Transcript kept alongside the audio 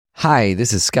Hi,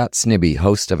 this is Scott Snibbe,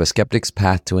 host of A Skeptic's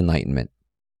Path to Enlightenment.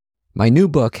 My new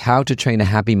book, How to Train a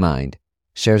Happy Mind,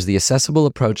 shares the accessible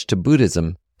approach to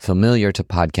Buddhism familiar to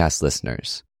podcast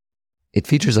listeners. It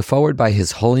features a foreword by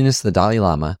His Holiness the Dalai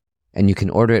Lama, and you can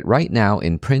order it right now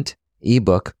in print,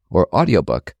 ebook, or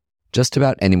audiobook, just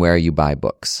about anywhere you buy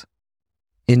books.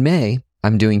 In May,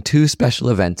 I'm doing 2 special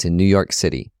events in New York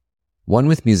City, one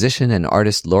with musician and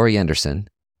artist Laurie Anderson,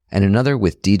 and another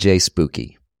with DJ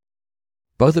Spooky.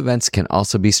 Both events can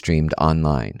also be streamed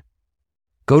online.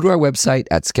 Go to our website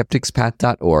at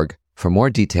skepticspath.org for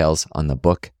more details on the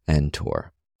book and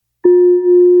tour.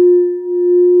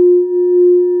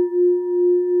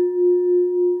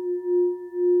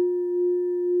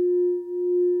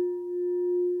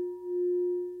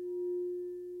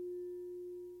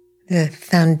 The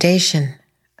foundation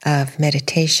of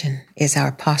meditation is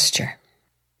our posture.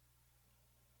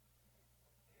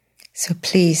 So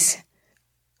please,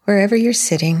 wherever you're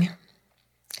sitting,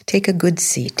 take a good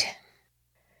seat.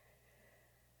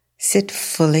 Sit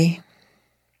fully,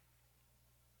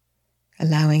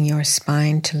 allowing your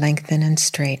spine to lengthen and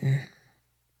straighten.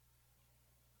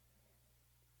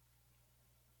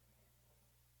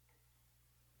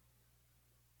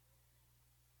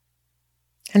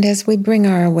 And as we bring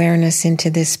our awareness into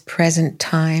this present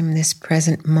time, this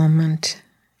present moment,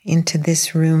 into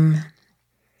this room,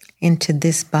 into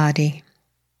this body,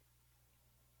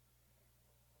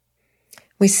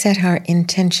 we set our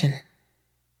intention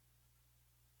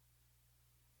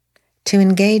to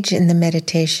engage in the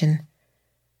meditation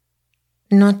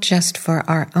not just for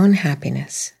our own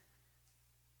happiness,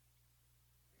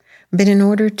 but in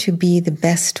order to be the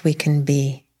best we can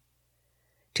be,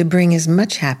 to bring as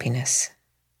much happiness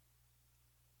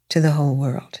to the whole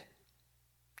world,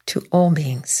 to all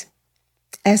beings,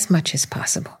 as much as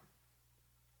possible,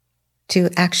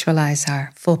 to actualize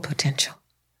our full potential.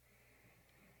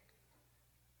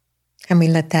 And we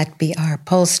let that be our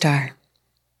pole star.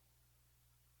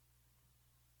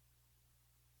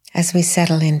 As we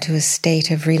settle into a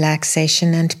state of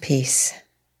relaxation and peace,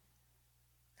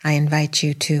 I invite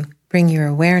you to bring your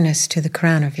awareness to the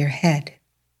crown of your head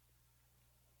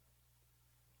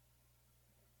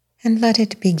and let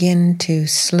it begin to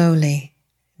slowly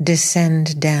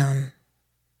descend down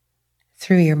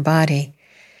through your body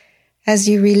as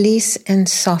you release and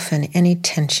soften any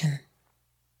tension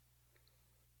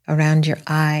around your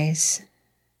eyes,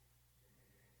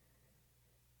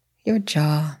 your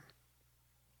jaw,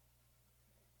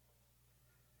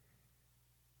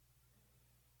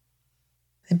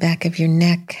 the back of your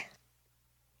neck,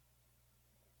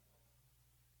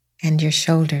 and your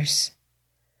shoulders.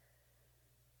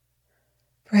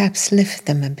 Perhaps lift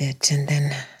them a bit and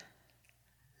then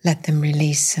let them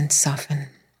release and soften.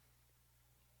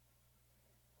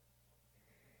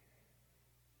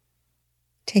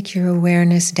 Take your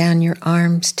awareness down your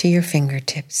arms to your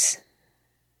fingertips.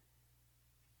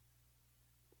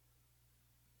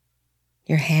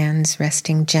 Your hands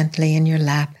resting gently in your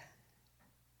lap.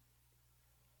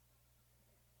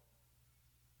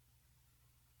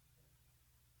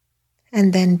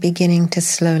 And then beginning to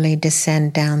slowly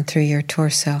descend down through your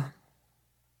torso.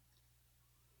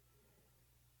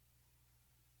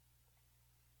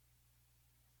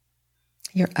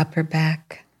 Your upper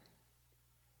back.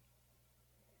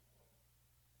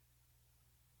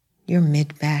 Your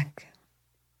mid-back,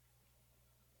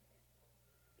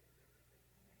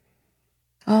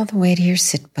 all the way to your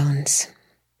sit bones.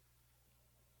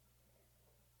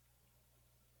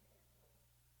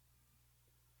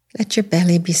 Let your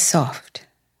belly be soft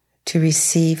to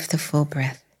receive the full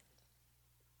breath.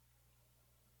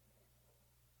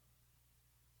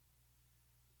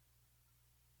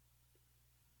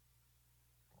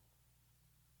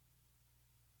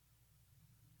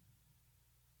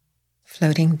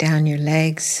 Floating down your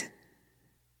legs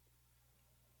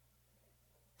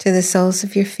to the soles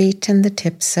of your feet and the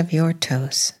tips of your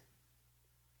toes.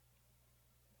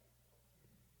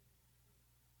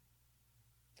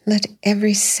 Let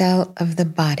every cell of the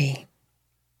body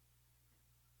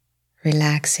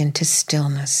relax into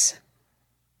stillness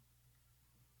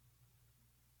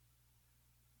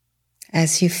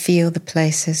as you feel the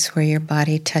places where your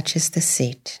body touches the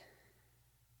seat,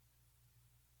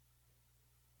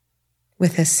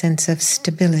 with a sense of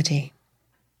stability,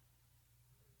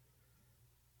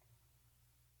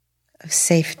 of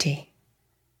safety,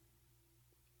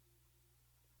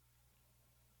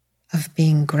 of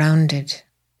being grounded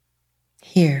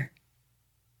here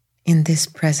in this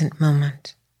present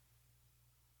moment.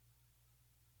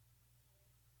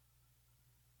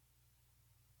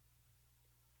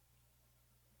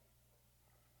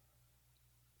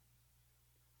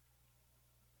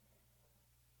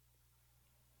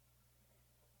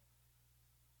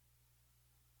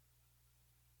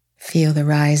 Feel the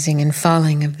rising and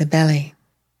falling of the belly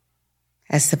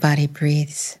as the body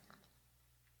breathes.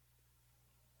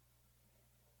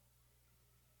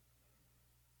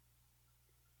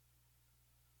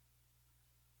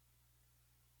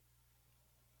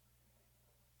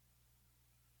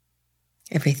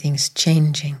 Everything's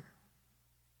changing.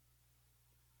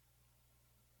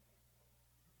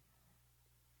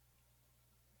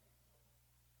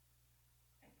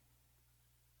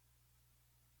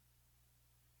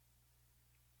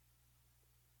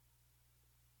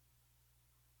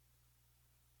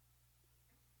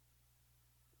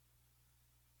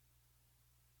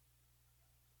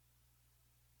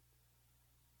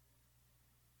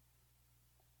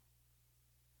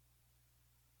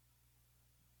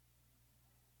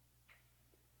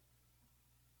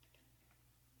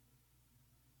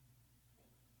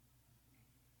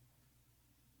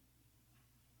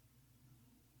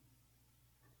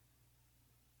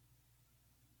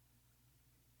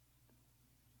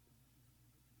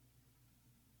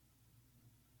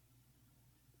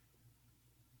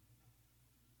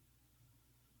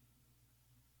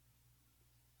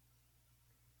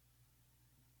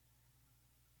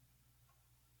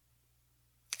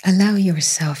 Allow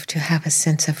yourself to have a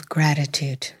sense of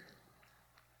gratitude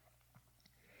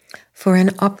for an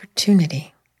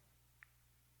opportunity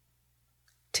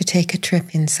to take a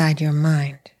trip inside your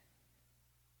mind.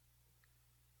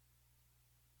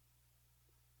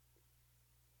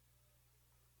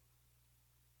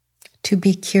 To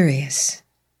be curious.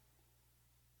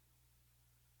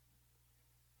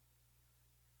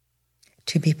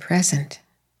 To be present.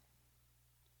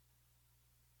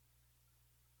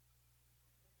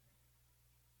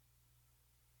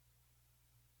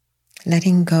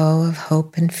 Letting go of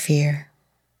hope and fear.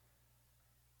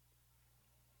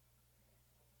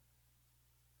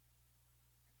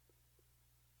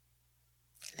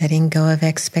 Letting go of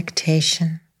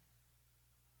expectation.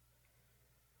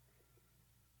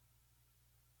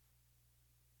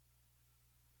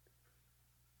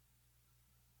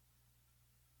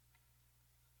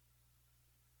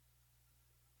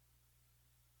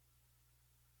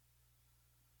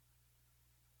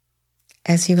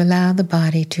 As you allow the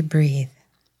body to breathe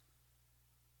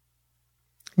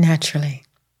naturally,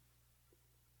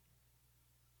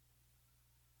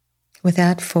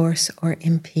 without force or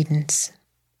impedance.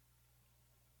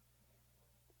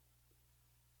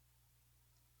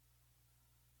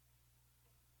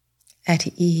 At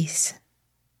ease.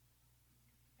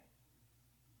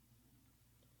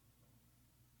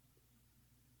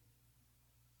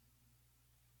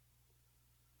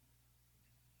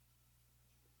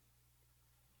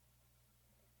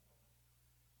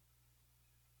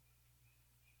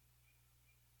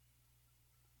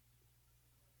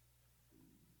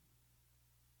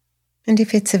 And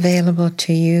if it's available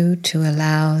to you to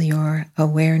allow your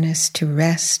awareness to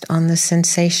rest on the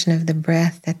sensation of the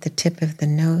breath at the tip of the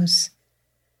nose,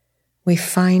 we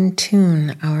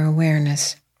fine-tune our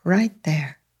awareness right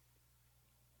there.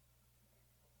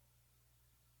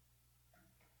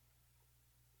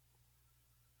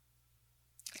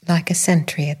 Like a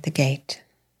sentry at the gate,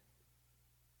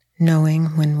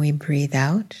 knowing when we breathe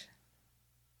out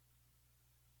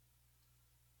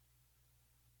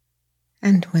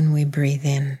and when we breathe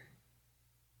in.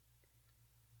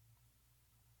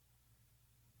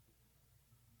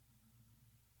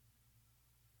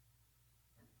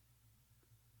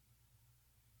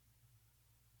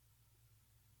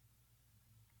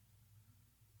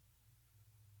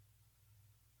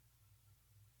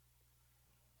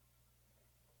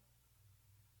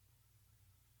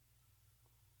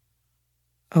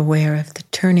 Aware of the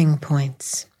turning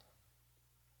points.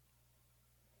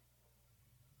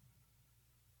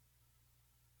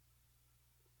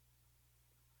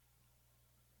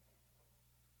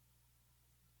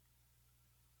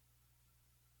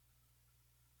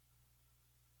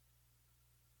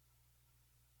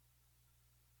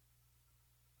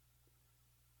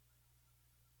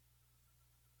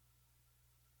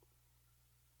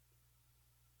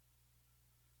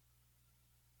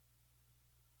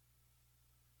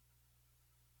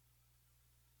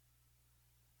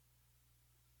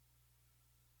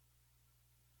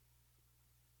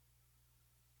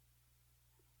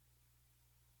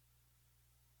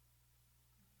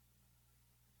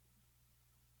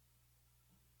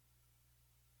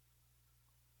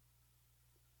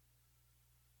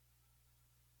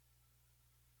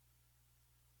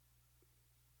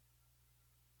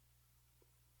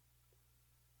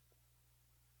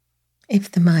 If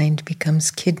the mind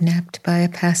becomes kidnapped by a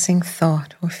passing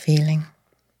thought or feeling,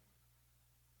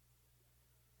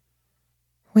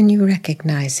 when you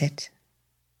recognize it,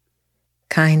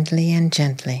 kindly and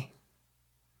gently,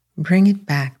 bring it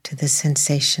back to the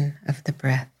sensation of the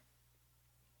breath,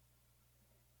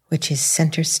 which is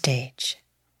center stage.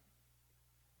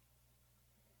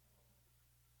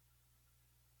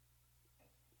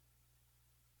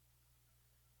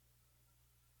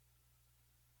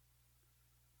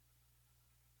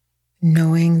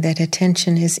 Knowing that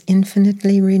attention is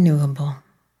infinitely renewable.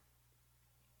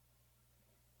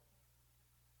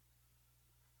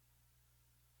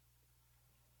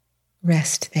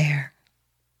 Rest there.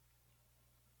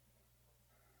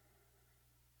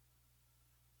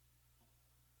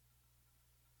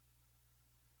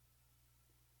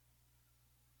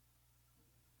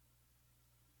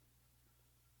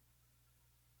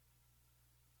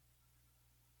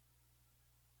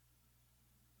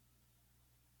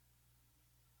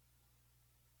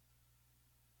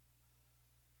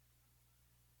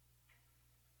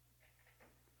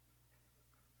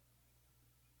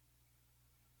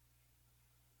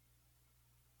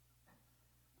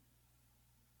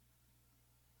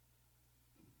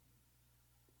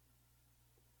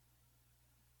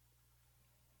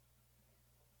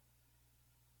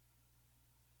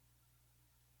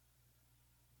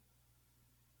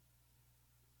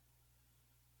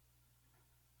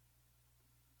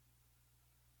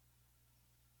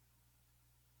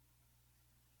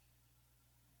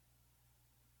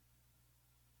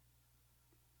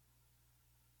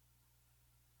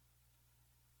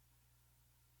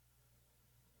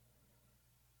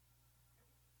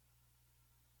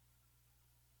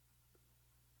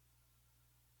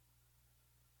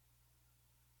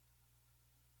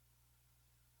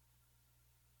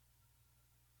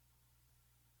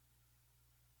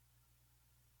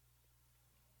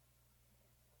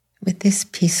 With this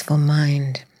peaceful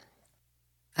mind,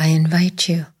 I invite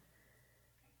you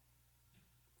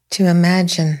to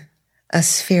imagine a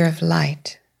sphere of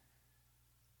light,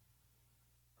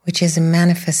 which is a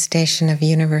manifestation of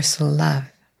universal love,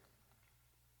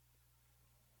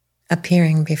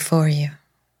 appearing before you.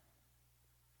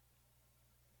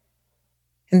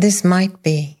 And this might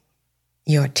be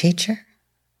your teacher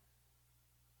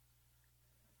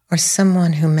or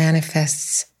someone who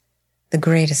manifests the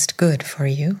greatest good for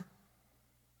you,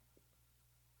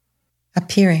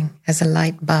 appearing as a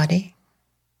light body,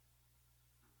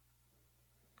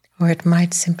 or it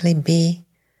might simply be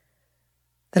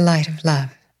the light of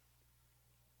love.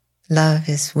 Love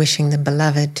is wishing the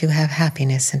beloved to have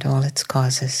happiness in all its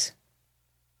causes.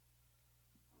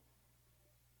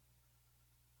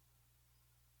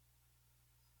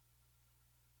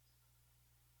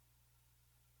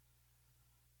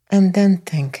 And then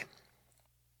think,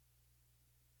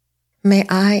 may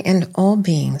I and all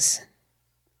beings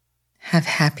have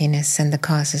happiness and the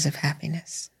causes of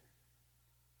happiness.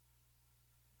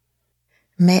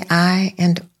 May I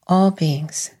and all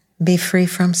beings be free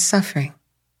from suffering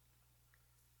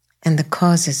and the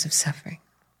causes of suffering.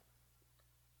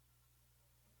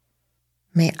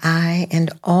 May I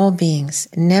and all beings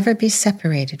never be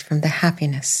separated from the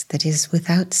happiness that is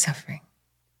without suffering.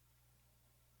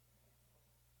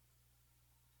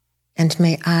 And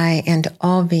may I and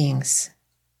all beings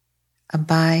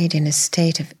abide in a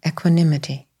state of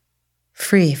equanimity,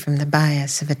 free from the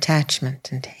bias of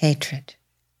attachment and hatred.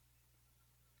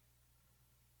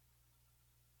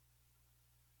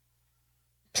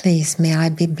 Please, may I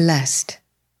be blessed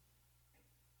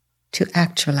to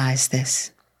actualize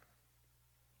this.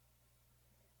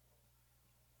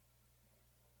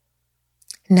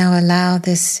 Now allow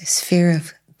this sphere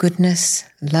of goodness,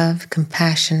 love,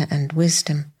 compassion, and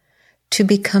wisdom to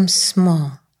become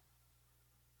small,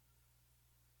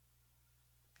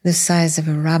 the size of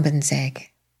a robin's egg,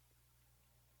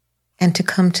 and to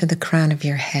come to the crown of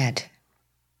your head.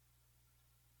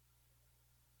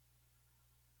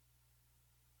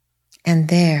 And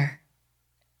there,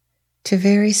 to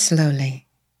very slowly,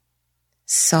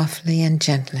 softly and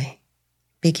gently,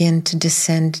 begin to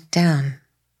descend down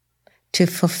to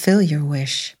fulfill your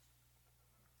wish,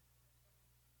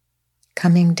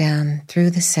 coming down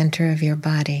through the center of your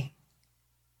body,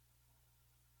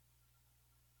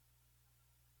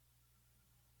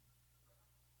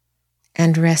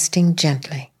 and resting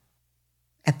gently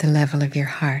at the level of your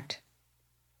heart.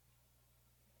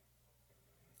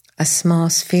 A small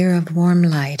sphere of warm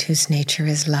light whose nature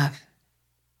is love.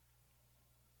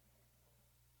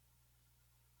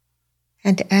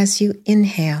 And as you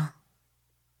inhale,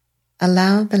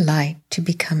 allow the light to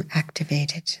become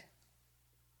activated.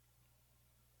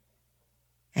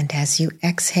 And as you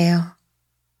exhale,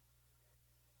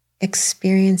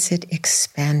 experience it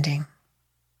expanding.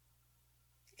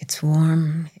 It's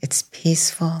warm, it's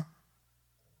peaceful,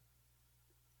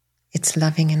 it's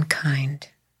loving and kind.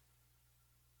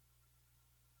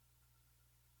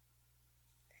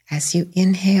 As you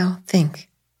inhale, think,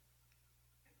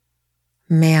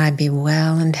 may I be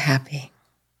well and happy.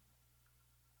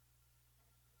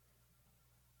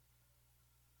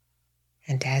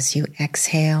 And as you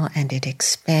exhale and it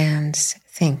expands,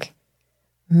 think,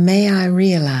 may I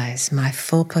realize my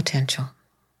full potential.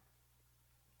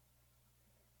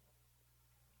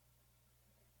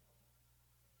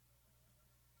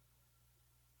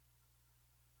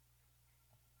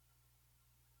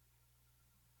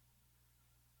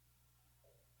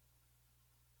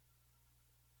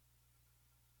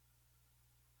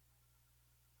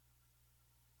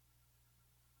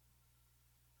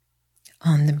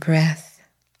 On the breath,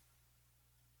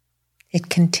 it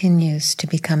continues to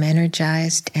become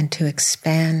energized and to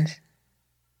expand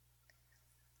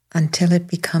until it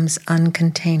becomes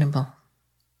uncontainable.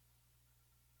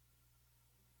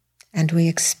 And we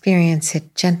experience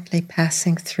it gently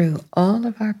passing through all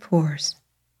of our pores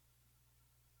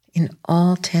in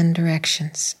all 10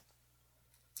 directions,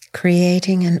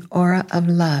 creating an aura of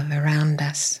love around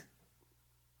us.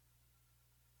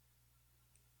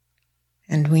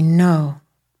 And we know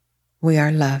we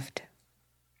are loved.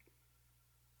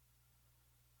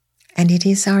 And it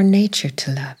is our nature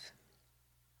to love.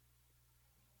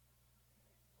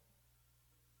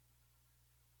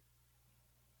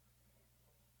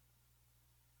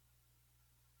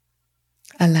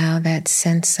 Allow that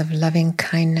sense of loving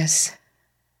kindness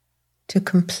to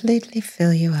completely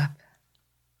fill you up.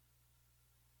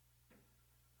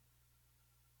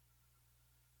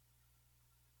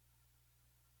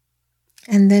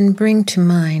 And then bring to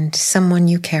mind someone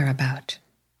you care about,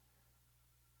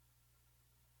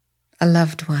 a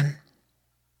loved one.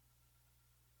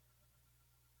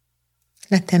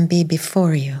 Let them be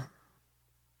before you.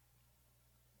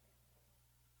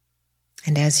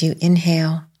 And as you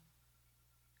inhale,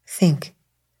 think,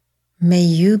 may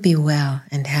you be well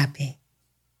and happy.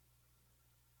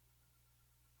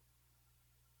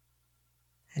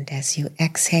 And as you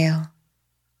exhale,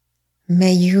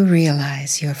 may you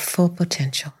realize your full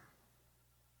potential.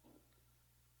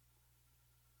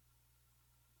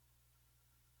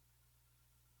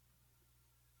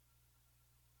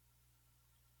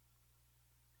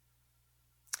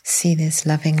 See this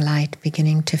loving light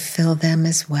beginning to fill them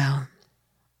as well,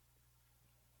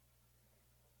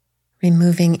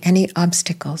 removing any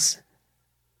obstacles.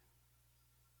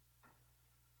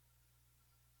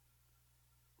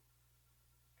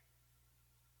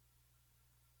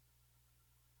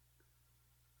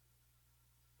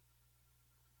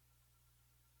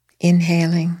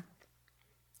 Inhaling,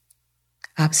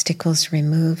 obstacles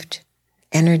removed,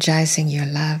 energizing your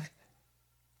love.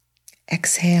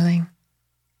 Exhaling,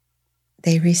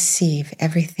 they receive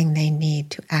everything they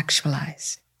need to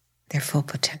actualize their full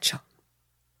potential.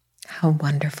 How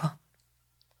wonderful.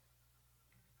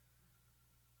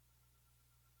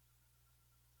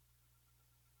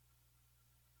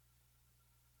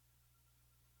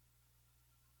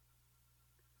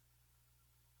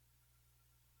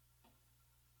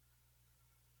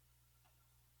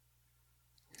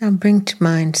 Now bring to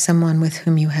mind someone with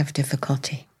whom you have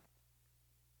difficulty.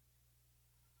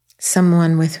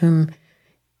 Someone with whom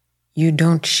you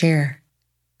don't share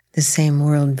the same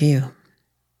worldview.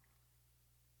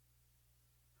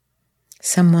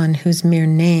 Someone whose mere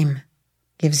name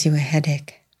gives you a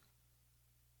headache.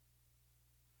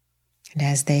 And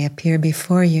as they appear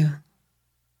before you,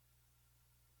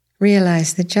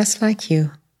 realize that just like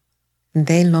you,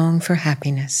 they long for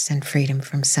happiness and freedom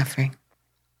from suffering.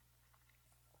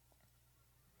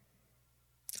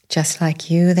 Just like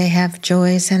you, they have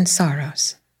joys and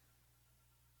sorrows.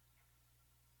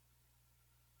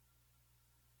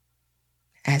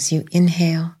 As you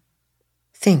inhale,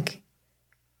 think,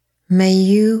 may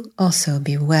you also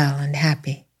be well and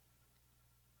happy.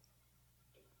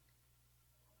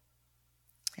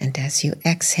 And as you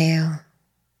exhale,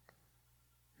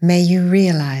 may you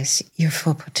realize your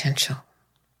full potential.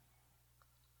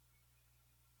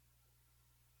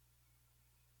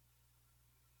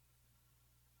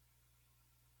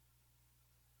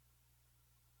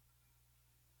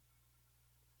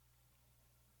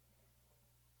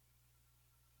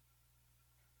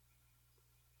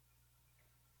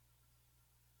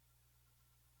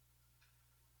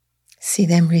 See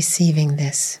them receiving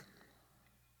this.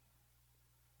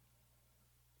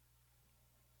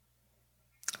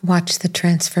 Watch the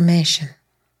transformation.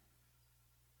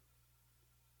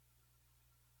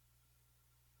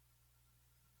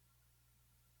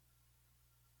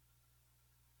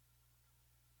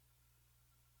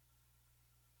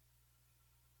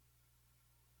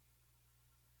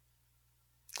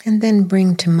 And then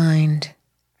bring to mind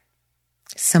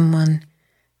someone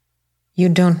you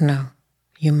don't know,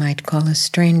 you might call a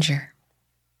stranger.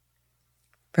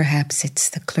 Perhaps it's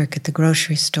the clerk at the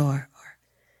grocery store or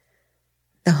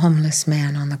the homeless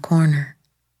man on the corner.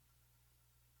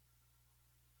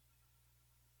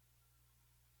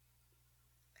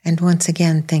 And once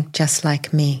again, think just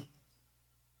like me.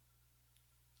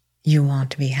 You want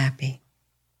to be happy.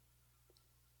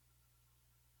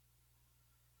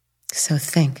 So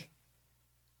think.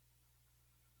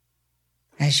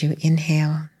 As you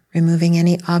inhale, removing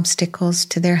any obstacles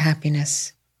to their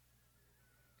happiness.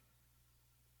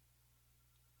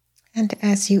 And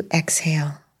as you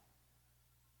exhale,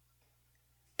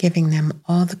 giving them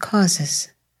all the causes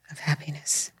of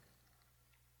happiness.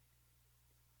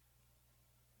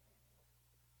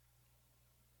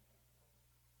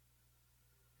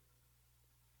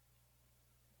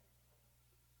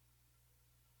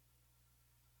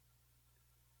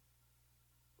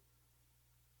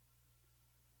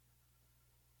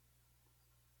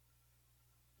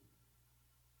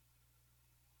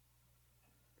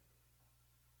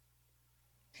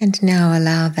 And now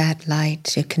allow that light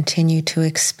to continue to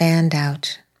expand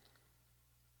out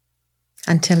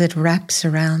until it wraps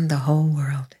around the whole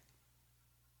world.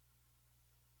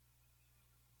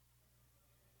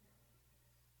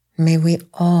 May we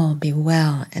all be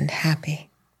well and happy.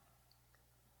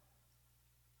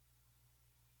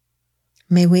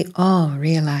 May we all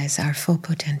realize our full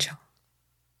potential.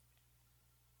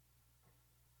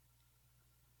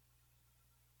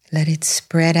 Let it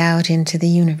spread out into the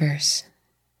universe.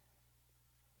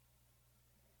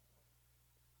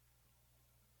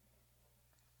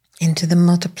 Into the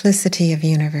multiplicity of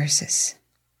universes.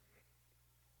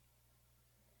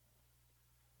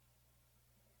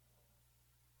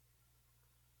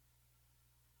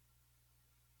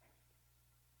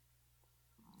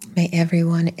 May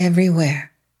everyone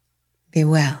everywhere be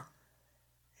well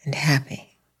and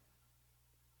happy.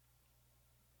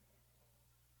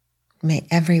 May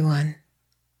everyone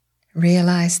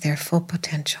realize their full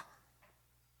potential.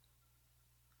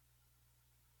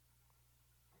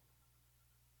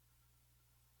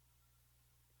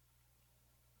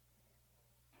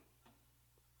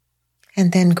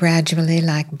 And then gradually,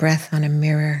 like breath on a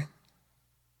mirror,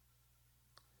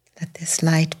 let this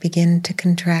light begin to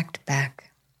contract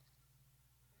back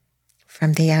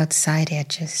from the outside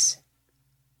edges.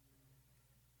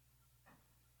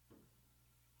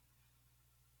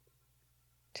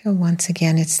 Till once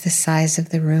again it's the size of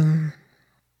the room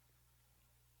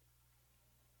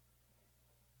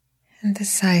and the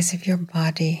size of your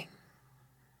body,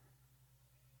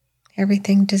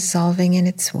 everything dissolving in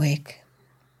its wake.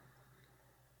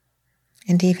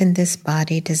 And even this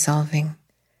body dissolving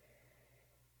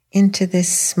into this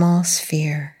small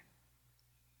sphere,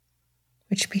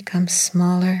 which becomes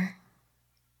smaller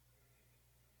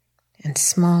and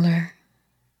smaller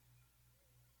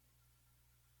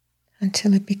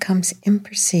until it becomes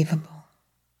imperceivable.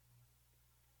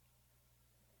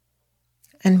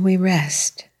 And we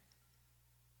rest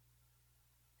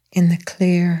in the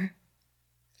clear,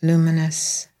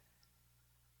 luminous,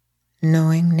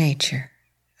 knowing nature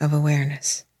of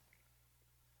awareness.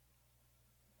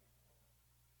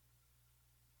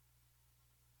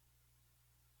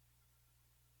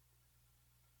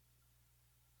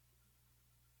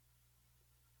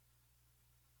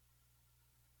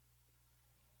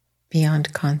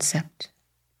 Beyond concept,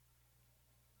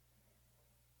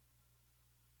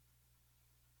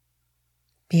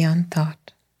 beyond thought.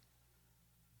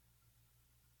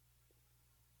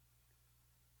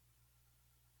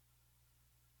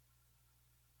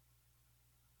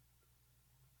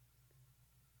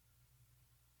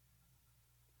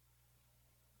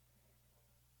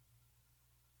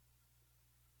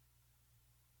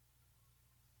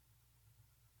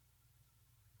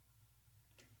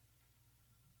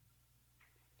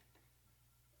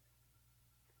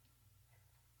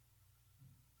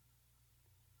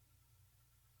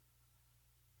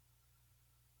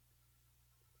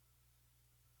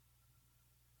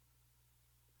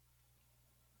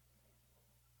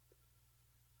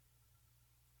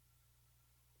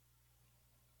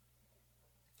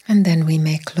 And then we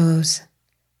may close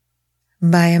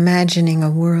by imagining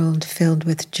a world filled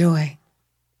with joy.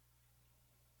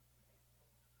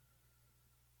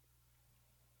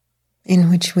 In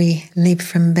which we leap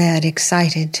from bed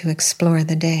excited to explore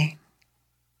the day.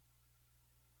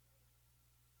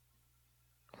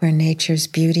 Where nature's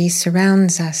beauty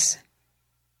surrounds us,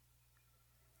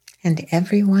 and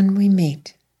everyone we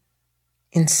meet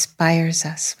inspires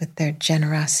us with their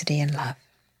generosity and love.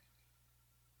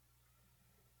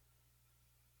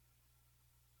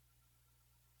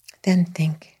 Then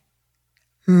think,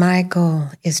 my goal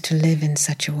is to live in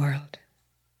such a world.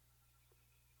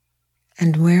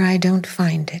 and where I don't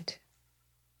find it,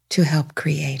 to help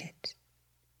create it.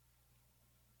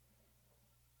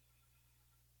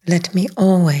 Let me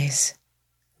always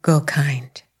go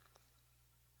kind.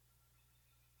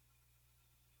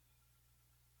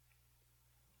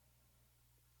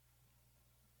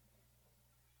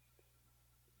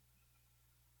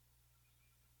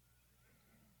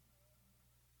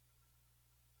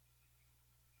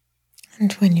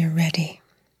 And when you're ready,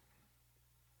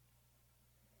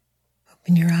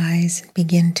 open your eyes and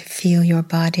begin to feel your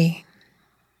body.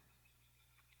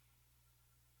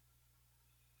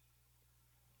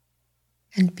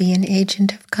 And be an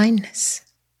agent of kindness.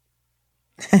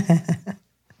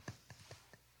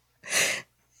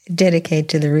 Dedicate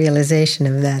to the realization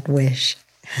of that wish.